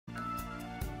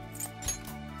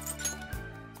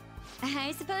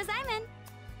I suppose I'm in.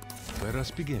 Let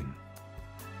us begin.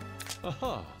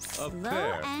 Aha, a Slow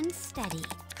pair. and steady.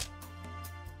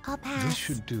 I'll pass. This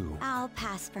should do. I'll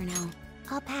pass for now.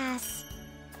 I'll pass.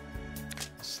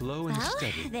 Slow and Well,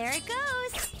 steady. there it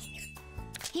goes.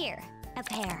 Here, a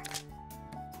pair.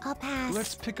 I'll pass.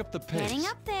 Let's pick up the pace. Getting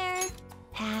up there.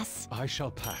 Pass. I shall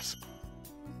pass.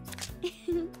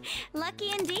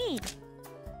 Lucky indeed.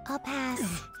 I'll pass.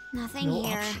 Nothing No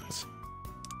here. options.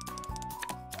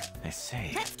 I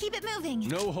say. Let's keep it moving.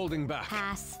 No holding back.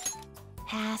 Pass.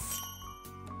 Pass.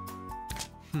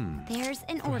 Hmm. There's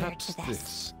an order Perhaps to this.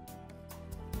 this.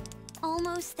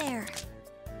 Almost there.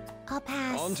 I'll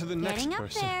pass. On to the next Getting up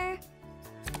person. there.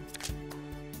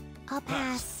 I'll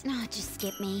Pass. pass. No, just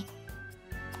skip me.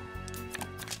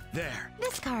 There.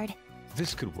 This card.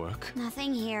 This could work.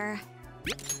 Nothing here.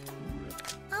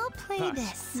 I'll play Pass.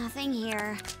 this. Nothing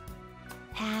here.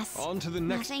 Pass. On to the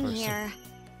next Nothing person. here.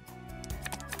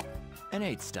 An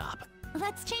 8 stop.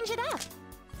 Let's change it up.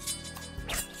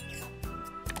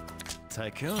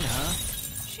 Tycoon, huh?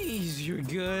 Jeez, you're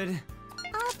good.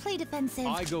 I'll play defensive.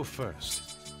 I go first.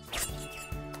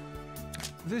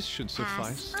 This should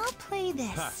suffice. I'll play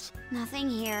this. Pass. Nothing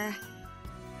here.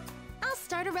 I'll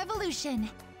start a revolution.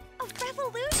 A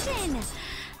revolution!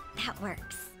 That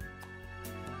works.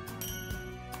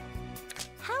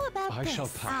 How about I this? shall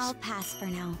pass. I'll pass for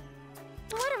now.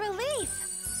 What a relief!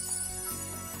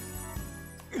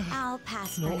 I'll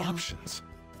pass for No now. options.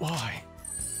 Why?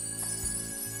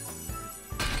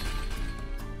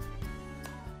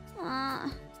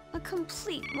 A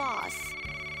complete loss.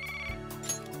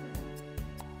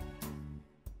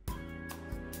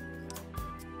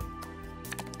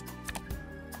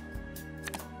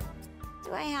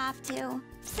 Do I have to?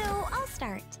 So I'll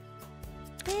start.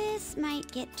 This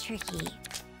might get tricky.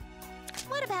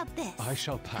 What about this? I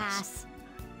shall pass.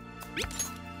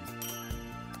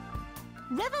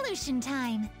 Revolution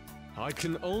time. I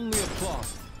can only applaud.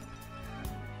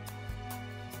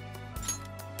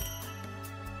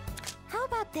 How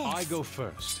about this? I go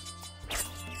first.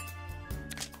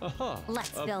 Aha.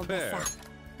 Let's a build pair. this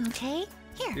up. Okay,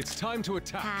 here. It's time to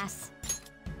attack. Pass.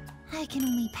 I can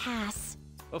only pass.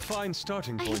 A fine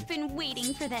starting point. I've been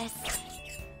waiting for this.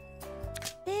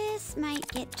 This might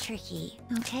get tricky.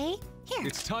 Okay, here.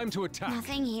 It's time to attack.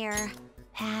 Nothing here.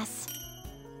 Pass.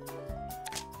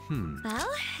 Well,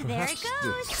 there it Perhaps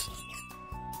goes. this.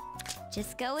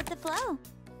 Just go with the flow.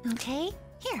 Okay,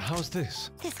 here. How's this?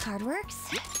 This card works.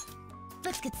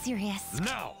 Let's get serious.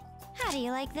 Now! How do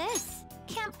you like this?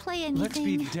 Can't play Let's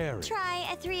anything. be daring. Try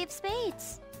a 3 of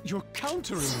spades. You're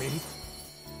countering me.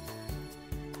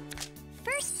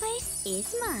 First place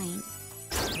is mine.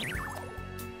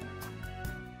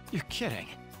 You're kidding.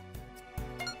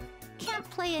 Can't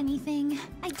play anything.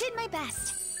 I did my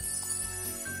best.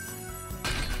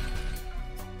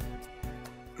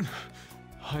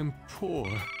 I'm poor.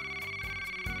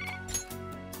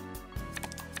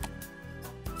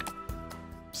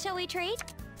 Shall we trade?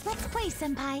 Let's play,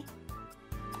 Senpai.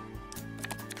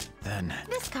 Then,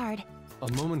 This card.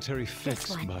 A momentary fix,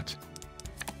 one. but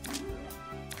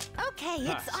Okay,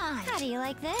 Pass. it's on. How do you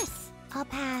like this? I'll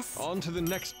pass. on to the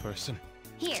next person.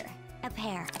 Here, a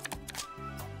pair.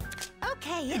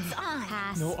 Okay, it's on.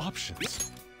 Pass. No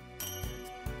options.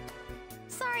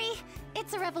 Sorry,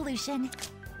 it's a revolution.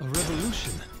 A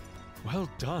revolution. Well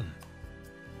done.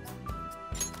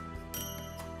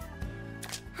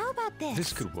 How about this?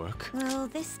 This could work. Will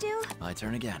this do? my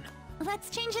turn again. Let's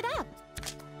change it up.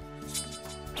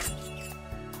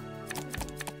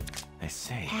 I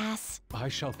say. Pass. I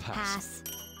shall pass. Pass.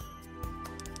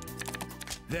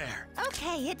 There.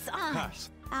 Okay, it's on. Pass.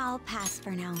 I'll pass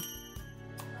for now.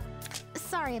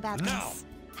 Sorry about Now. this.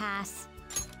 Pass.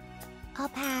 I'll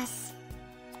pass.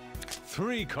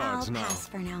 3 cards I'll now. pass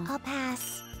for now. I'll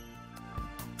pass.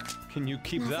 Can you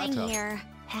keep Nothing that up? here.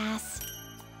 Pass.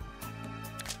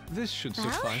 This should Well,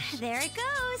 suffice. there it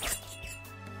goes.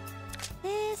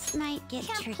 This might get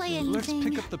Can't tricky. play Let's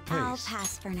anything. pick up the I'll pace.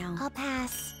 pass for now. I'll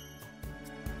pass.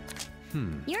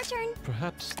 Your turn.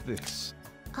 Perhaps this.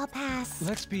 I'll pass.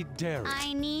 Let's be daring.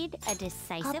 I need a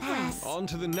decisive I'll win. pass. On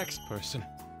to the next person.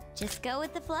 Just go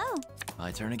with the flow.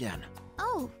 My turn again.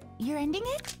 Oh, you're ending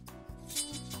it?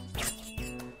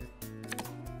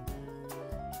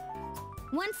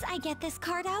 Once I get this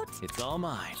card out, It's all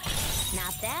mine.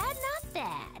 not bad, not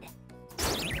bad.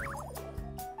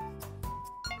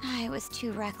 I was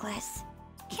too reckless.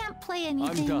 Can't play I'm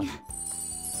anything. done.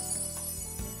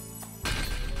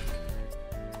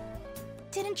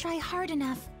 Didn't try hard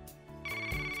enough.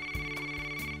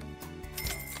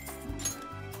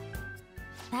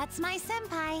 That's my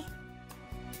senpai.